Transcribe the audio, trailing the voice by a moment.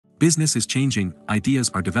Business is changing,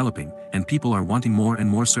 ideas are developing, and people are wanting more and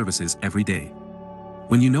more services every day.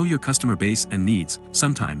 When you know your customer base and needs,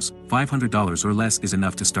 sometimes $500 or less is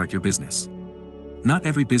enough to start your business. Not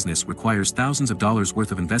every business requires thousands of dollars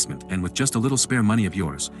worth of investment, and with just a little spare money of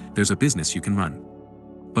yours, there's a business you can run.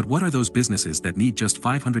 But what are those businesses that need just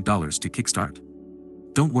 $500 to kickstart?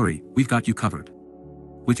 Don't worry, we've got you covered.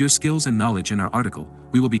 With your skills and knowledge in our article,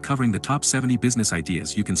 we will be covering the top 70 business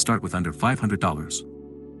ideas you can start with under $500.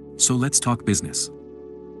 So let's talk business.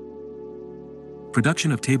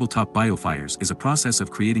 Production of tabletop biofires is a process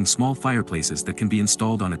of creating small fireplaces that can be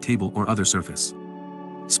installed on a table or other surface.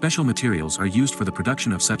 Special materials are used for the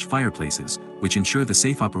production of such fireplaces, which ensure the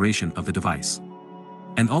safe operation of the device.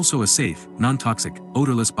 And also a safe, non-toxic,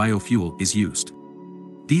 odorless biofuel is used.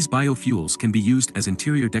 These biofuels can be used as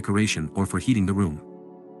interior decoration or for heating the room.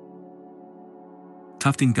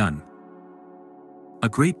 Tufting gun. A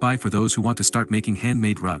great buy for those who want to start making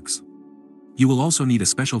handmade rugs. You will also need a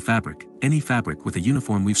special fabric. Any fabric with a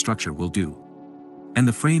uniform weave structure will do. And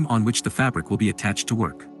the frame on which the fabric will be attached to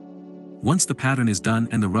work. Once the pattern is done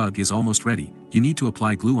and the rug is almost ready, you need to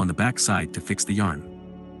apply glue on the back side to fix the yarn.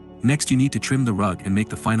 Next you need to trim the rug and make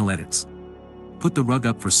the final edits. Put the rug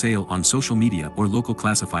up for sale on social media or local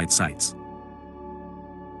classified sites.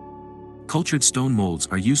 Cultured stone molds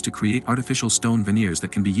are used to create artificial stone veneers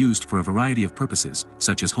that can be used for a variety of purposes,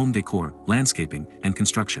 such as home decor, landscaping, and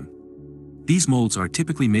construction. These molds are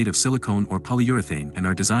typically made of silicone or polyurethane and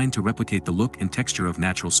are designed to replicate the look and texture of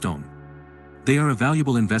natural stone. They are a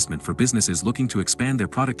valuable investment for businesses looking to expand their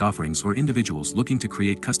product offerings or individuals looking to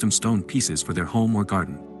create custom stone pieces for their home or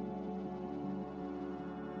garden.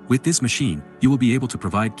 With this machine, you will be able to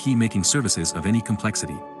provide key making services of any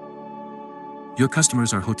complexity. Your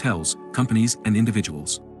customers are hotels, companies, and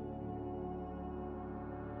individuals.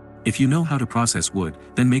 If you know how to process wood,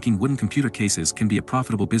 then making wooden computer cases can be a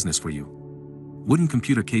profitable business for you. Wooden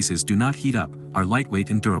computer cases do not heat up, are lightweight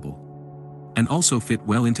and durable, and also fit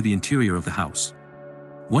well into the interior of the house.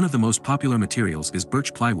 One of the most popular materials is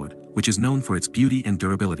birch plywood, which is known for its beauty and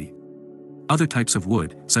durability. Other types of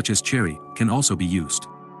wood, such as cherry, can also be used.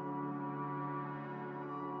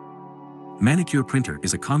 Manicure printer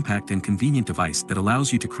is a compact and convenient device that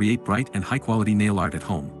allows you to create bright and high-quality nail art at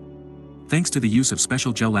home. Thanks to the use of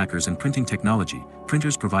special gel lacquers and printing technology,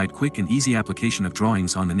 printers provide quick and easy application of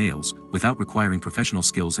drawings on the nails, without requiring professional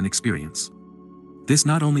skills and experience. This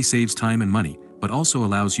not only saves time and money, but also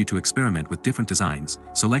allows you to experiment with different designs,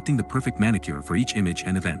 selecting the perfect manicure for each image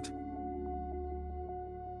and event.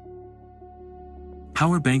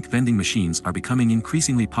 Power bank vending machines are becoming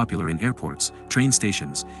increasingly popular in airports, train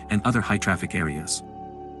stations, and other high-traffic areas.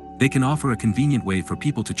 They can offer a convenient way for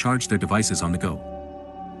people to charge their devices on the go.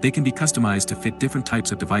 They can be customized to fit different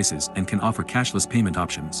types of devices and can offer cashless payment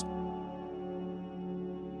options.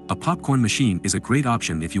 A popcorn machine is a great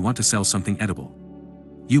option if you want to sell something edible.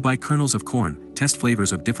 You buy kernels of corn, test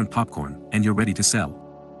flavors of different popcorn, and you're ready to sell.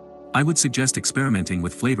 I would suggest experimenting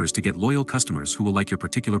with flavors to get loyal customers who will like your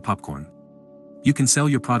particular popcorn. You can sell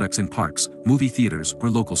your products in parks, movie theaters, or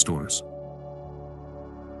local stores.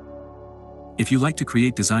 If you like to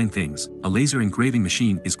create design things, a laser engraving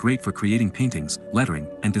machine is great for creating paintings, lettering,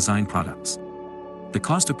 and design products. The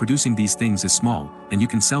cost of producing these things is small, and you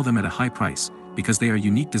can sell them at a high price, because they are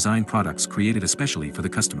unique design products created especially for the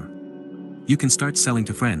customer. You can start selling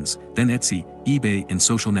to friends, then Etsy, eBay, and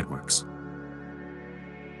social networks.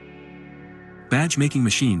 Badge making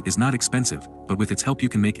machine is not expensive, but with its help you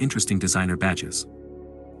can make interesting designer badges.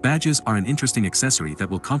 Badges are an interesting accessory that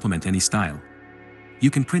will complement any style. You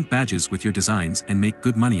can print badges with your designs and make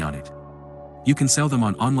good money on it. You can sell them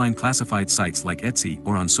on online classified sites like Etsy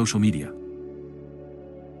or on social media.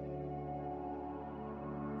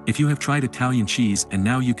 If you have tried Italian cheese and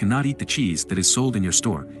now you cannot eat the cheese that is sold in your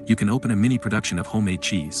store, you can open a mini production of homemade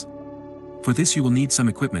cheese. For this you will need some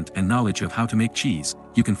equipment and knowledge of how to make cheese.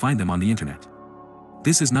 You can find them on the internet.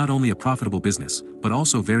 This is not only a profitable business, but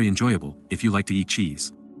also very enjoyable, if you like to eat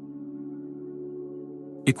cheese.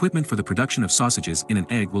 Equipment for the production of sausages in an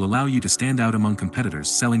egg will allow you to stand out among competitors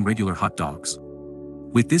selling regular hot dogs.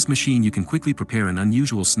 With this machine you can quickly prepare an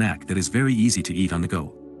unusual snack that is very easy to eat on the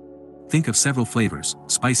go. Think of several flavors,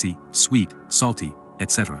 spicy, sweet, salty,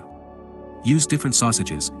 etc. Use different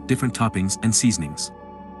sausages, different toppings and seasonings.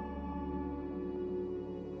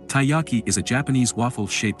 Taiyaki is a Japanese waffle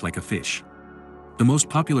shaped like a fish. The most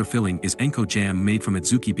popular filling is enko jam made from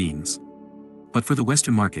adzuki beans. But for the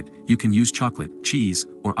Western market, you can use chocolate, cheese,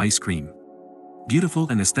 or ice cream. Beautiful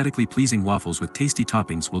and aesthetically pleasing waffles with tasty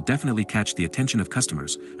toppings will definitely catch the attention of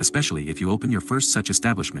customers, especially if you open your first such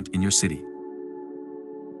establishment in your city.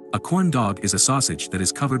 A corn dog is a sausage that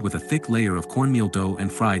is covered with a thick layer of cornmeal dough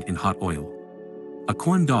and fried in hot oil. A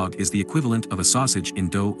corn dog is the equivalent of a sausage in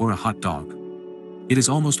dough or a hot dog. It is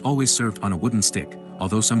almost always served on a wooden stick,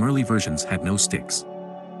 although some early versions had no sticks.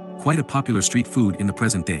 Quite a popular street food in the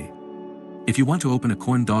present day. If you want to open a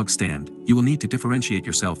corn dog stand, you will need to differentiate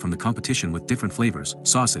yourself from the competition with different flavors,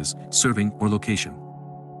 sauces, serving, or location.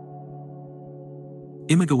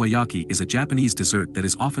 Imigawayaki is a Japanese dessert that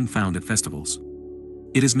is often found at festivals.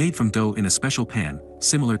 It is made from dough in a special pan,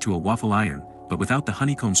 similar to a waffle iron, but without the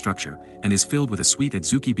honeycomb structure, and is filled with a sweet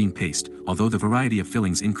adzuki bean paste, although the variety of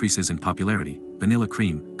fillings increases in popularity: vanilla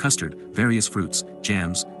cream, custard, various fruits,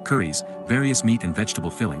 jams, curries, various meat and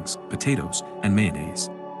vegetable fillings, potatoes, and mayonnaise.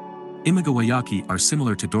 Imigawayaki are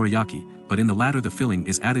similar to dorayaki, but in the latter the filling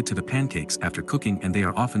is added to the pancakes after cooking and they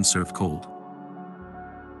are often served cold.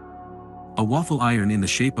 A waffle iron in the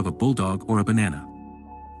shape of a bulldog or a banana.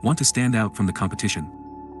 Want to stand out from the competition?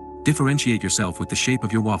 Differentiate yourself with the shape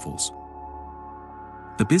of your waffles.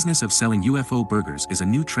 The business of selling UFO burgers is a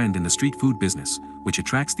new trend in the street food business, which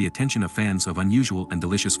attracts the attention of fans of unusual and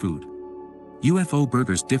delicious food. UFO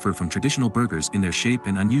burgers differ from traditional burgers in their shape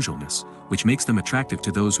and unusualness, which makes them attractive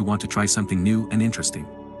to those who want to try something new and interesting.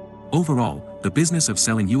 Overall, the business of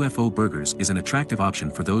selling UFO burgers is an attractive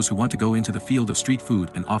option for those who want to go into the field of street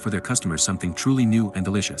food and offer their customers something truly new and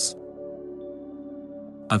delicious.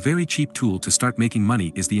 A very cheap tool to start making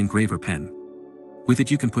money is the engraver pen. With it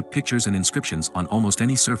you can put pictures and inscriptions on almost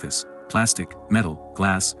any surface: plastic, metal,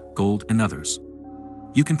 glass, gold, and others.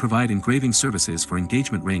 You can provide engraving services for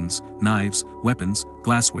engagement rings, knives, weapons,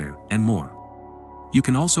 glassware, and more. You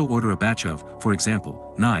can also order a batch of, for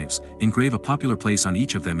example, knives, engrave a popular place on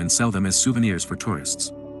each of them and sell them as souvenirs for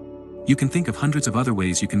tourists. You can think of hundreds of other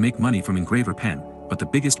ways you can make money from engraver pen, but the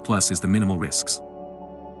biggest plus is the minimal risks.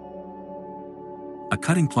 A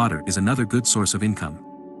cutting plotter is another good source of income.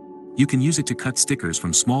 You can use it to cut stickers,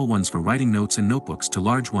 from small ones for writing notes and notebooks to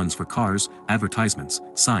large ones for cars, advertisements,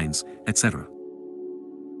 signs, etc.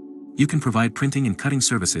 You can provide printing and cutting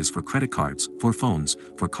services for credit cards, for phones,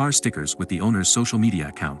 for car stickers with the owner's social media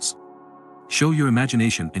accounts. Show your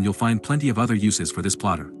imagination and you'll find plenty of other uses for this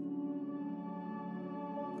plotter.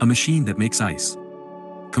 A machine that makes ice.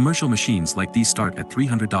 Commercial machines like these start at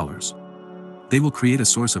 $300. They will create a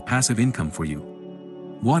source of passive income for you.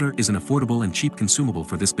 Water is an affordable and cheap consumable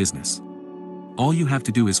for this business. All you have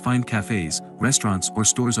to do is find cafes, restaurants, or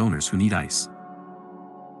stores owners who need ice.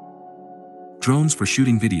 Drones for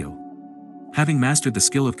shooting video. Having mastered the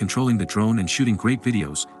skill of controlling the drone and shooting great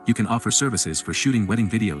videos, you can offer services for shooting wedding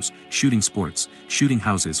videos, shooting sports, shooting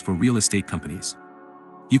houses for real estate companies.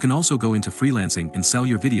 You can also go into freelancing and sell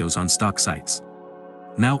your videos on stock sites.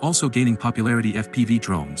 Now also gaining popularity, FPV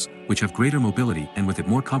drones, which have greater mobility and with it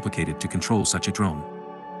more complicated to control such a drone.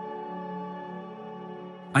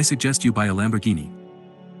 I suggest you buy a Lamborghini.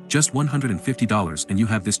 Just $150 and you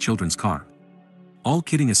have this children's car. All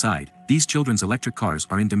kidding aside, these children's electric cars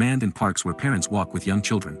are in demand in parks where parents walk with young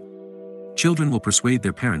children. Children will persuade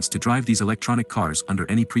their parents to drive these electronic cars under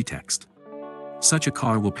any pretext. Such a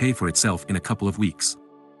car will pay for itself in a couple of weeks.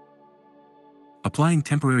 Applying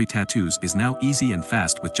temporary tattoos is now easy and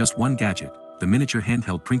fast with just one gadget, the miniature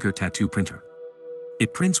handheld printer tattoo printer.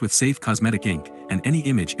 It prints with safe cosmetic ink, and any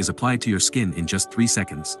image is applied to your skin in just 3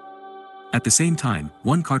 seconds. At the same time,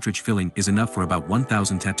 one cartridge filling is enough for about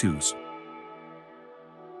 1,000 tattoos.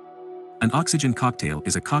 An oxygen cocktail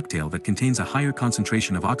is a cocktail that contains a higher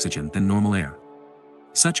concentration of oxygen than normal air.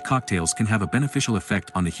 Such cocktails can have a beneficial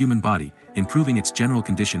effect on the human body, improving its general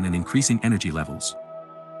condition and increasing energy levels.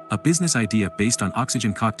 A business idea based on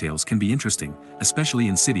oxygen cocktails can be interesting, especially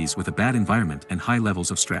in cities with a bad environment and high levels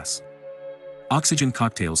of stress. Oxygen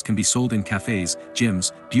cocktails can be sold in cafes,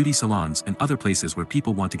 gyms, beauty salons, and other places where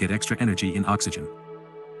people want to get extra energy in oxygen.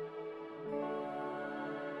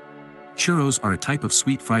 Churros are a type of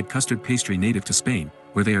sweet fried custard pastry native to Spain,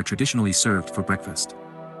 where they are traditionally served for breakfast.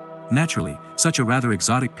 Naturally, such a rather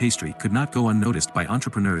exotic pastry could not go unnoticed by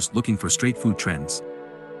entrepreneurs looking for straight food trends.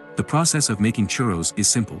 The process of making churros is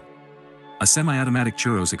simple. A semi-automatic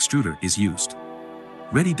churros extruder is used.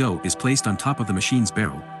 Ready dough is placed on top of the machine's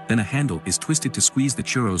barrel, then a handle is twisted to squeeze the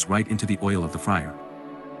churros right into the oil of the fryer.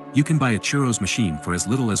 You can buy a churros machine for as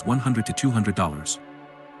little as $100 to $200.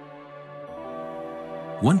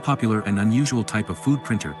 One popular and unusual type of food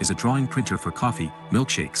printer is a drawing printer for coffee,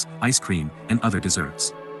 milkshakes, ice cream, and other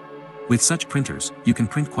desserts. With such printers, you can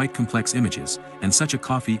print quite complex images, and such a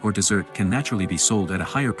coffee or dessert can naturally be sold at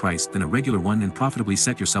a higher price than a regular one and profitably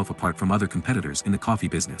set yourself apart from other competitors in the coffee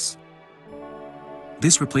business.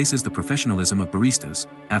 This replaces the professionalism of baristas.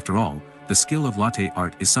 After all, the skill of latte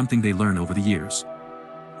art is something they learn over the years.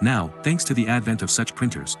 Now, thanks to the advent of such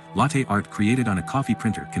printers, latte art created on a coffee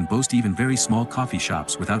printer can boast even very small coffee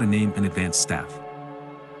shops without a name and advanced staff.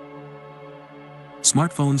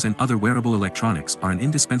 Smartphones and other wearable electronics are an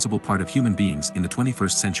indispensable part of human beings in the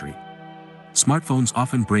 21st century. Smartphones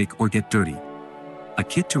often break or get dirty. A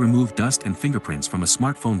kit to remove dust and fingerprints from a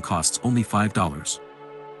smartphone costs only $5.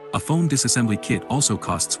 A phone disassembly kit also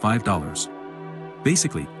costs $5.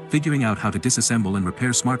 Basically, figuring out how to disassemble and repair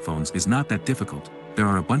smartphones is not that difficult. There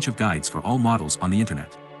are a bunch of guides for all models on the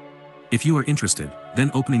internet. If you are interested,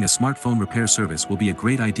 then opening a smartphone repair service will be a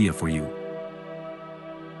great idea for you.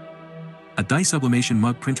 A dye sublimation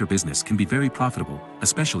mug printer business can be very profitable,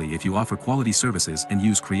 especially if you offer quality services and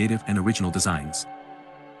use creative and original designs.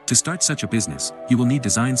 To start such a business, you will need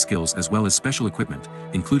design skills as well as special equipment,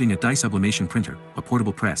 including a dye sublimation printer, a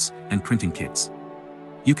portable press, and printing kits.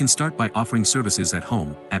 You can start by offering services at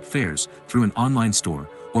home, at fairs, through an online store,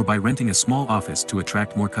 or by renting a small office to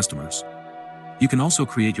attract more customers. You can also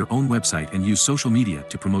create your own website and use social media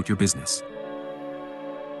to promote your business.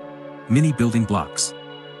 Mini building blocks.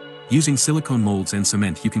 Using silicone molds and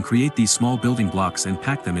cement, you can create these small building blocks and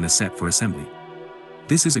pack them in a set for assembly.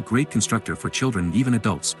 This is a great constructor for children and even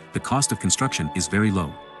adults. The cost of construction is very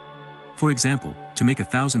low. For example, to make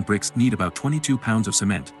 1,000 bricks need about 22 pounds of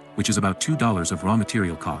cement, which is about $2 of raw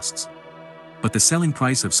material costs. But the selling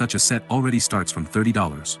price of such a set already starts from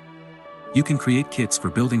 $30. You can create kits for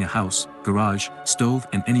building a house, garage, stove,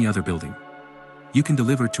 and any other building. You can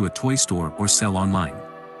deliver to a toy store or sell online.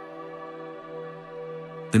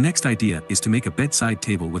 The next idea is to make a bedside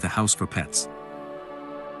table with a house for pets.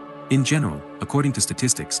 In general, according to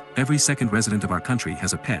statistics, every second resident of our country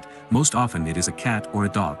has a pet. Most often it is a cat or a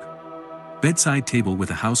dog. Bedside table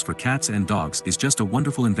with a house for cats and dogs is just a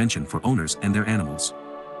wonderful invention for owners and their animals.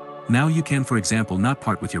 Now you can, for example, not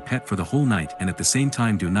part with your pet for the whole night and at the same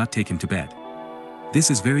time do not take him to bed. This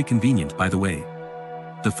is very convenient, by the way.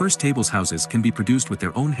 The first table's houses can be produced with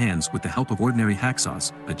their own hands with the help of ordinary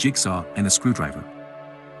hacksaws, a jigsaw, and a screwdriver.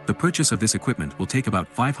 The purchase of this equipment will take about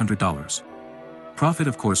 $500. Profit,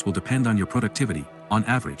 of course, will depend on your productivity. On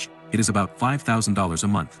average, it is about $5,000 a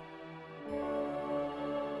month.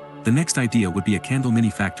 The next idea would be a candle mini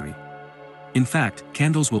factory. In fact,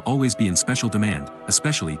 candles will always be in special demand,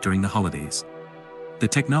 especially during the holidays. The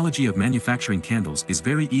technology of manufacturing candles is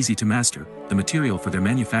very easy to master. The material for their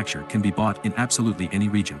manufacture can be bought in absolutely any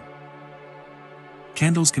region.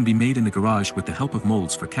 Candles can be made in the garage with the help of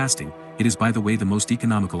molds for casting. It is, by the way, the most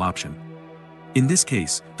economical option. In this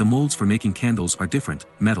case, the molds for making candles are different: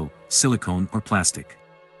 metal, silicone, or plastic.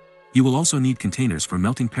 You will also need containers for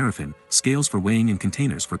melting paraffin, scales for weighing, and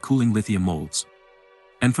containers for cooling lithium molds.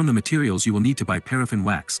 And from the materials you will need to buy paraffin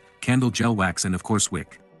wax, candle gel wax, and of course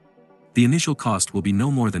wick. The initial cost will be no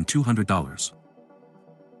more than $200.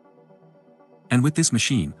 And with this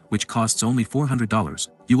machine, which costs only $400,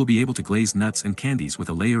 you will be able to glaze nuts and candies with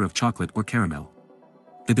a layer of chocolate or caramel.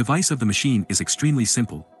 The device of the machine is extremely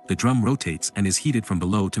simple. The drum rotates and is heated from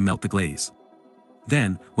below to melt the glaze.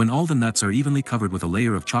 Then, when all the nuts are evenly covered with a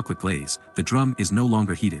layer of chocolate glaze, the drum is no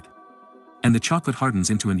longer heated. And the chocolate hardens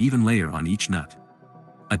into an even layer on each nut.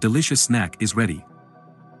 A delicious snack is ready.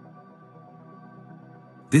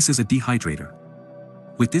 This is a dehydrator.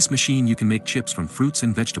 With this machine you can make chips from fruits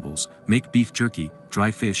and vegetables, make beef jerky,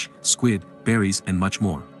 dry fish, squid, berries, and much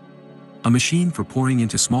more. A machine for pouring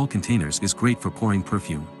into small containers is great for pouring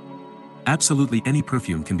perfume. Absolutely any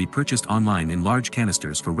perfume can be purchased online in large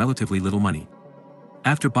canisters for relatively little money.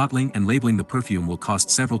 After bottling and labeling, the perfume will cost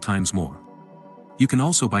several times more. You can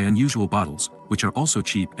also buy unusual bottles, which are also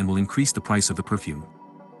cheap and will increase the price of the perfume.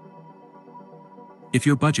 If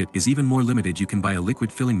your budget is even more limited, you can buy a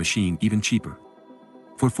liquid filling machine even cheaper.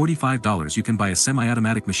 For $45 you can buy a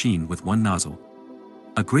semi-automatic machine with one nozzle.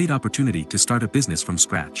 A great opportunity to start a business from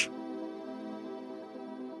scratch.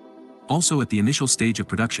 Also, at the initial stage of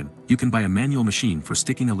production, you can buy a manual machine for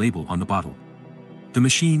sticking a label on the bottle. The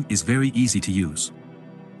machine is very easy to use.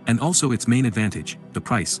 And also its main advantage, the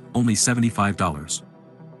price, only $75.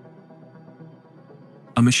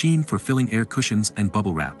 A machine for filling air cushions and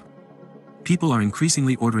bubble wrap. People are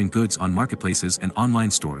increasingly ordering goods on marketplaces and online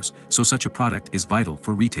stores, so such a product is vital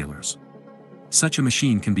for retailers. Such a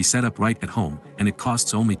machine can be set up right at home, and it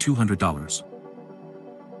costs only $200.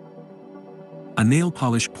 A nail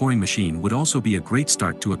polish pouring machine would also be a great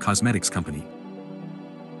start to a cosmetics company.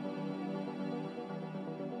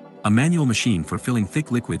 A manual machine for filling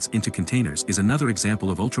thick liquids into containers is another example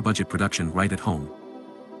of ultra-budget production right at home.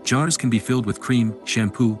 Jars can be filled with cream,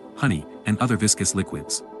 shampoo, honey, and other viscous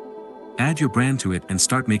liquids. Add your brand to it and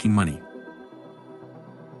start making money.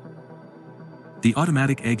 The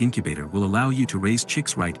automatic egg incubator will allow you to raise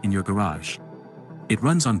chicks right in your garage. It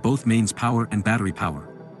runs on both mains power and battery power.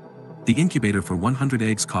 The incubator for 100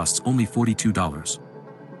 eggs costs only $42.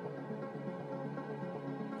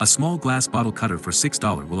 A small glass bottle cutter for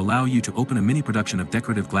 $6 will allow you to open a mini production of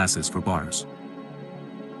decorative glasses for bars.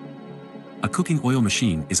 A cooking oil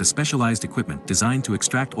machine is a specialized equipment designed to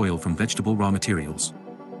extract oil from vegetable raw materials.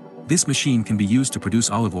 This machine can be used to produce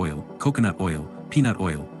olive oil, coconut oil, peanut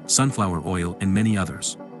oil, sunflower oil, and many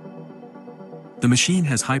others. The machine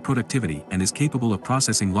has high productivity and is capable of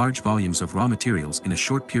processing large volumes of raw materials in a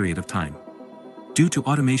short period of time. Due to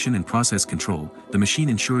automation and process control, the machine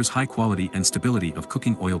ensures high quality and stability of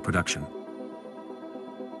cooking oil production.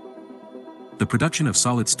 The production of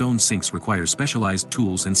solid stone sinks requires specialized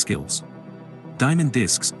tools and skills. Diamond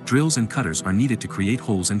discs, drills and cutters are needed to create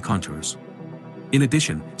holes and contours. In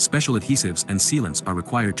addition, special adhesives and sealants are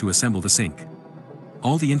required to assemble the sink.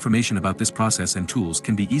 All the information about this process and tools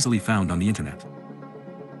can be easily found on the internet.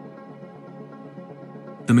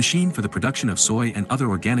 The machine for the production of soy and other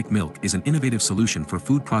organic milk is an innovative solution for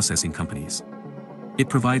food processing companies. It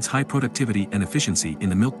provides high productivity and efficiency in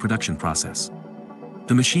the milk production process.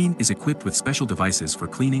 The machine is equipped with special devices for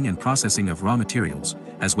cleaning and processing of raw materials,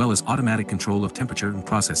 as well as automatic control of temperature and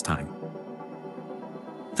process time.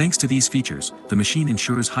 Thanks to these features, the machine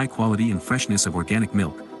ensures high quality and freshness of organic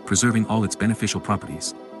milk, preserving all its beneficial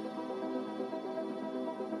properties.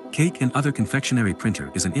 Cake and other confectionery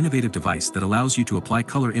printer is an innovative device that allows you to apply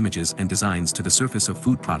color images and designs to the surface of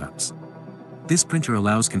food products. This printer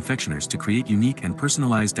allows confectioners to create unique and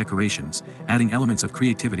personalized decorations, adding elements of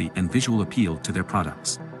creativity and visual appeal to their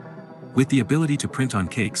products. With the ability to print on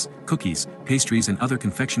cakes, cookies, pastries and other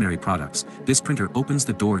confectionery products, this printer opens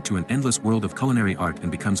the door to an endless world of culinary art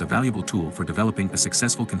and becomes a valuable tool for developing a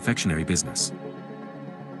successful confectionery business.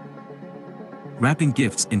 Wrapping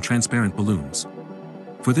gifts in transparent balloons.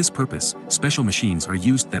 For this purpose, special machines are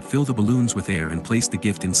used that fill the balloons with air and place the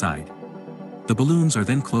gift inside. The balloons are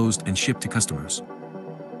then closed and shipped to customers.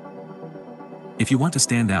 If you want to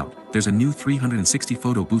stand out, there's a new 360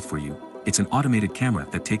 photo booth for you. It's an automated camera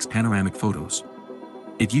that takes panoramic photos.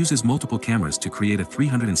 It uses multiple cameras to create a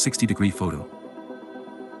 360-degree photo.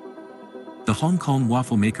 The Hong Kong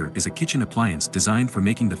waffle maker is a kitchen appliance designed for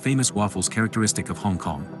making the famous waffles characteristic of Hong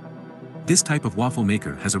Kong. This type of waffle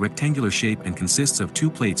maker has a rectangular shape and consists of two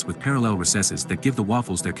plates with parallel recesses that give the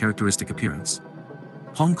waffles their characteristic appearance.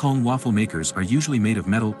 Hong Kong waffle makers are usually made of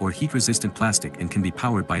metal or heat-resistant plastic and can be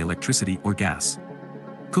powered by electricity or gas.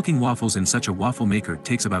 Cooking waffles in such a waffle maker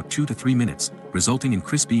takes about 2 to 3 minutes, resulting in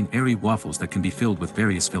crispy and airy waffles that can be filled with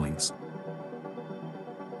various fillings.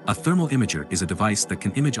 A thermal imager is a device that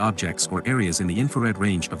can image objects or areas in the infrared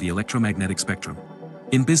range of the electromagnetic spectrum.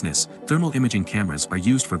 In business, thermal imaging cameras are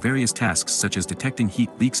used for various tasks such as detecting heat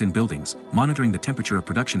leaks in buildings, monitoring the temperature of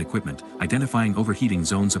production equipment, identifying overheating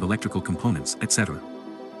zones of electrical components, etc.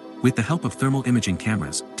 With the help of thermal imaging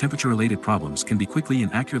cameras, temperature-related problems can be quickly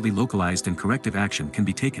and accurately localized and corrective action can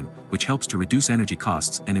be taken, which helps to reduce energy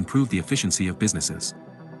costs and improve the efficiency of businesses.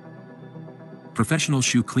 Professional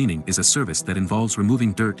shoe cleaning is a service that involves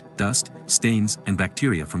removing dirt, dust, stains, and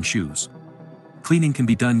bacteria from shoes. Cleaning can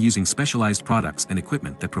be done using specialized products and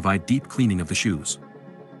equipment that provide deep cleaning of the shoes.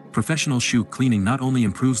 Professional shoe cleaning not only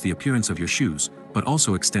improves the appearance of your shoes, but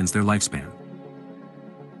also extends their lifespan.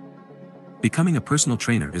 Becoming a personal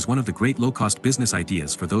trainer is one of the great low-cost business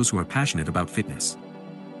ideas for those who are passionate about fitness.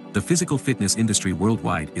 The physical fitness industry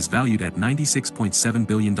worldwide is valued at $96.7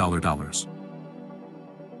 billion.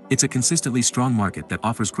 It's a consistently strong market that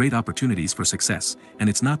offers great opportunities for success, and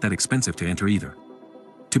it's not that expensive to enter either.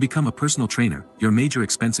 To become a personal trainer, your major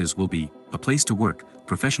expenses will be a place to work,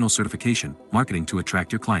 professional certification, marketing to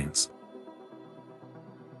attract your clients.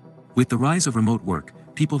 With the rise of remote work,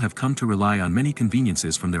 people have come to rely on many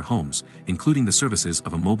conveniences from their homes, including the services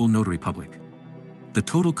of a mobile notary public. The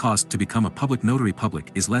total cost to become a public notary public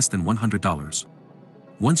is less than $100.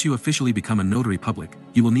 Once you officially become a notary public,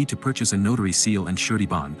 you will need to purchase a notary seal and surety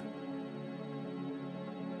bond.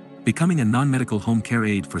 Becoming a non-medical home care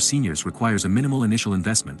aide for seniors requires a minimal initial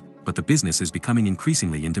investment, but the business is becoming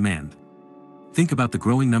increasingly in demand. Think about the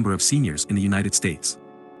growing number of seniors in the United States.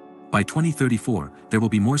 By 2034, there will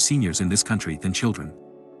be more seniors in this country than children.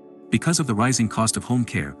 Because of the rising cost of home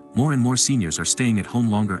care, more and more seniors are staying at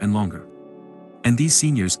home longer and longer. And these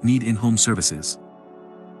seniors need in-home services.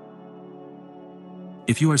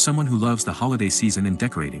 If you are someone who loves the holiday season and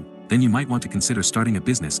decorating, then you might want to consider starting a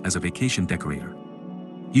business as a vacation decorator.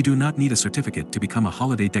 You do not need a certificate to become a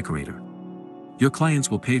holiday decorator. Your clients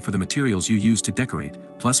will pay for the materials you use to decorate,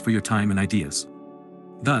 plus for your time and ideas.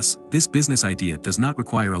 Thus, this business idea does not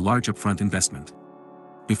require a large upfront investment.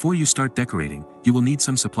 Before you start decorating, you will need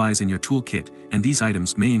some supplies in your tool kit, and these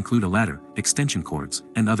items may include a ladder, extension cords,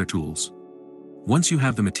 and other tools. Once you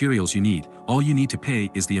have the materials you need, all you need to pay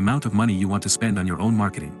is the amount of money you want to spend on your own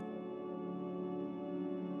marketing.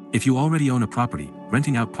 If you already own a property,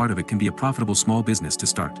 renting out part of it can be a profitable small business to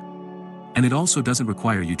start. And it also doesn't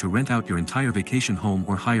require you to rent out your entire vacation home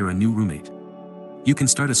or hire a new roommate. You can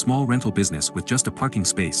start a small rental business with just a parking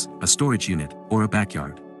space, a storage unit, or a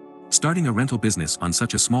backyard. Starting a rental business on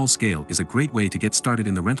such a small scale is a great way to get started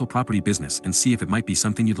in the rental property business and see if it might be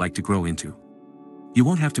something you'd like to grow into. You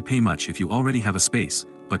won't have to pay much if you already have a space,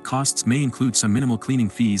 but costs may include some minimal cleaning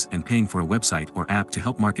fees and paying for a website or app to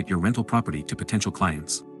help market your rental property to potential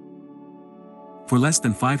clients. For less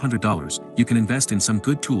than $500, you can invest in some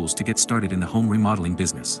good tools to get started in the home remodeling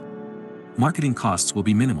business. Marketing costs will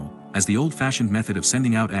be minimal, as the old-fashioned method of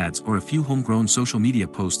sending out ads or a few homegrown social media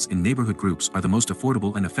posts in neighborhood groups are the most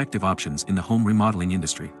affordable and effective options in the home remodeling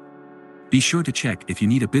industry. Be sure to check if you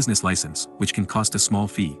need a business license, which can cost a small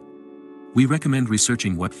fee. We recommend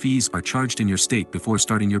researching what fees are charged in your state before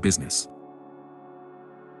starting your business.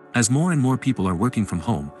 As more and more people are working from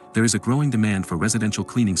home, there is a growing demand for residential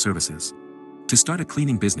cleaning services. To start a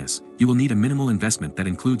cleaning business, you will need a minimal investment that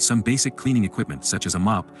includes some basic cleaning equipment such as a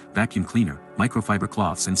mop, vacuum cleaner, microfiber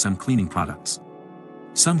cloths, and some cleaning products.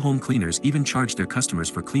 Some home cleaners even charge their customers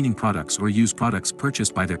for cleaning products or use products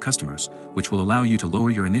purchased by their customers, which will allow you to lower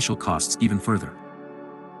your initial costs even further.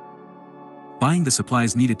 Buying the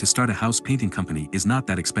supplies needed to start a house painting company is not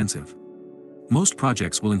that expensive. Most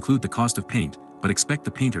projects will include the cost of paint, but expect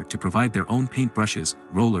the painter to provide their own paint brushes,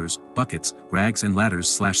 rollers, buckets, rags, and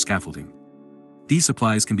ladders/scaffolding. These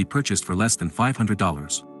supplies can be purchased for less than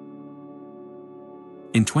 $500.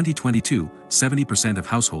 In 2022, 70% of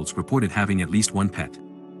households reported having at least one pet.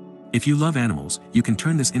 If you love animals, you can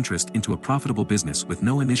turn this interest into a profitable business with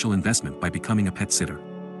no initial investment by becoming a pet sitter.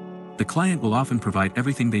 The client will often provide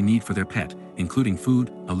everything they need for their pet, including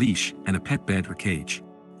food, a leash, and a pet bed or cage.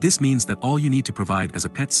 This means that all you need to provide as a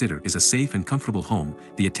pet sitter is a safe and comfortable home,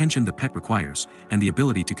 the attention the pet requires, and the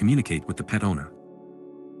ability to communicate with the pet owner.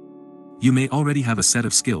 You may already have a set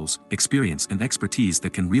of skills, experience, and expertise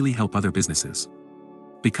that can really help other businesses.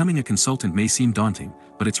 Becoming a consultant may seem daunting,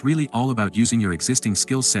 but it's really all about using your existing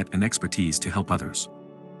skill set and expertise to help others.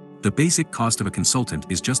 The basic cost of a consultant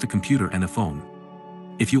is just a computer and a phone.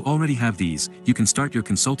 If you already have these, you can start your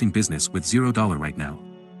consulting business with $0 right now.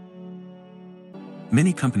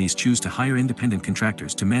 Many companies choose to hire independent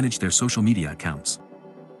contractors to manage their social media accounts.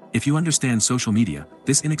 If you understand social media,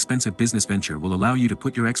 this inexpensive business venture will allow you to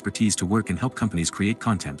put your expertise to work and help companies create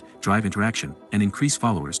content, drive interaction, and increase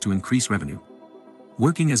followers to increase revenue.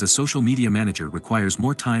 Working as a social media manager requires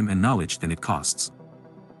more time and knowledge than it costs.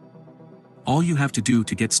 All you have to do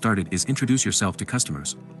to get started is introduce yourself to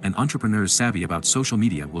customers, and entrepreneurs savvy about social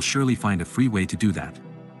media will surely find a free way to do that.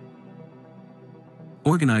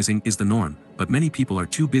 Organizing is the norm, but many people are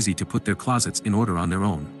too busy to put their closets in order on their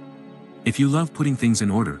own. If you love putting things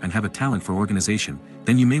in order and have a talent for organization,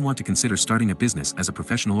 then you may want to consider starting a business as a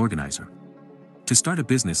professional organizer. To start a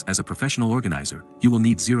business as a professional organizer, you will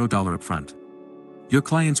need $0 upfront. Your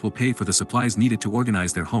clients will pay for the supplies needed to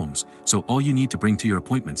organize their homes, so all you need to bring to your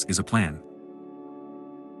appointments is a plan.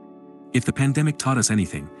 If the pandemic taught us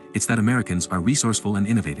anything, it's that Americans are resourceful and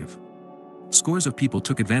innovative. Scores of people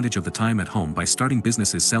took advantage of the time at home by starting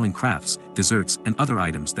businesses selling crafts, desserts, and other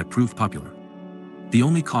items that proved popular. The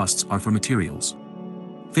only costs are for materials.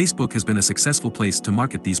 Facebook has been a successful place to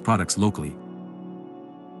market these products locally.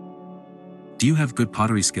 Do you have good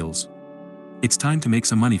pottery skills? It's time to make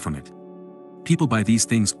some money from it. People buy these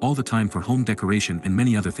things all the time for home decoration and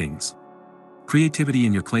many other things. Creativity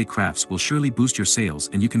in your clay crafts will surely boost your sales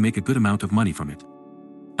and you can make a good amount of money from it.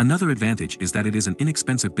 Another advantage is that it is an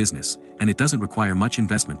inexpensive business, and it doesn't require much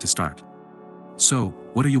investment to start. So,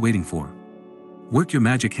 what are you waiting for? Work your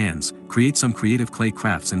magic hands, create some creative clay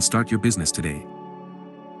crafts and start your business today.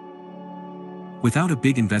 Without a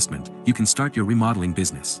big investment, you can start your remodeling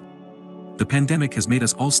business. The pandemic has made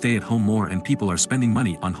us all stay at home more and people are spending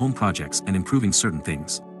money on home projects and improving certain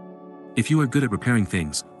things. If you are good at repairing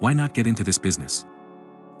things, why not get into this business?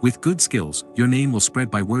 With good skills, your name will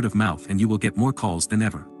spread by word of mouth and you will get more calls than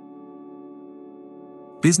ever.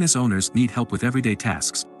 Business owners need help with everyday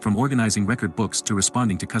tasks, from organizing record books to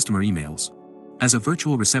responding to customer emails. As a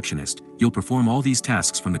virtual receptionist, you'll perform all these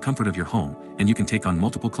tasks from the comfort of your home, and you can take on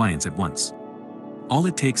multiple clients at once. All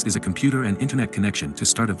it takes is a computer and internet connection to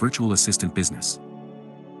start a virtual assistant business.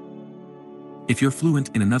 If you're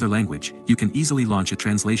fluent in another language, you can easily launch a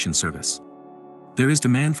translation service. There is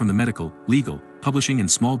demand from the medical, legal, publishing and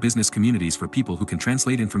small business communities for people who can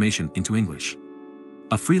translate information into English.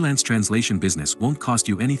 A freelance translation business won't cost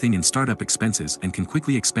you anything in startup expenses and can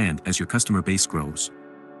quickly expand as your customer base grows.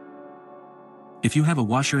 If you have a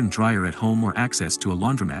washer and dryer at home or access to a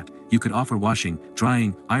laundromat, you could offer washing,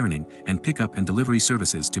 drying, ironing, and pickup and delivery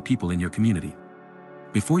services to people in your community.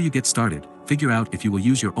 Before you get started, figure out if you will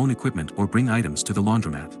use your own equipment or bring items to the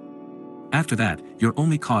laundromat. After that, your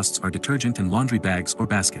only costs are detergent and laundry bags or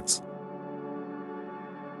baskets.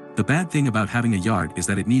 The bad thing about having a yard is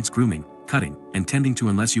that it needs grooming, cutting, and tending to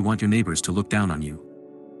unless you want your neighbors to look down on you.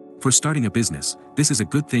 For starting a business, this is a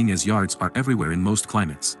good thing as yards are everywhere in most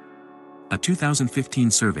climates. A 2015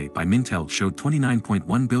 survey by Mintel showed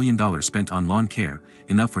 $29.1 billion spent on lawn care,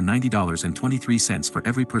 enough for $90.23 for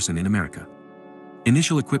every person in America.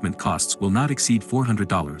 Initial equipment costs will not exceed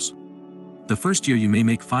 $400. The first year you may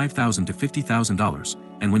make $5,000 to $50,000,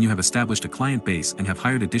 and when you have established a client base and have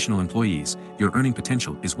hired additional employees, your earning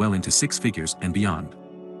potential is well into six figures and beyond.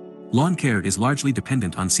 Lawn care is largely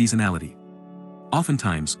dependent on seasonality.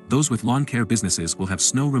 Oftentimes, those with lawn care businesses will have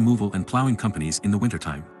snow removal and plowing companies in the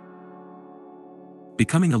wintertime.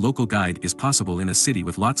 Becoming a local guide is possible in a city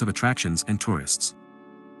with lots of attractions and tourists.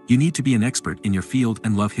 You need to be an expert in your field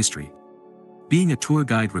and love history. Being a tour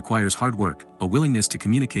guide requires hard work, a willingness to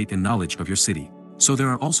communicate and knowledge of your city. So there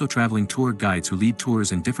are also traveling tour guides who lead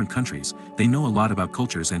tours in different countries. They know a lot about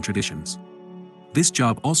cultures and traditions. This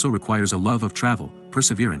job also requires a love of travel,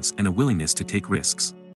 perseverance, and a willingness to take risks.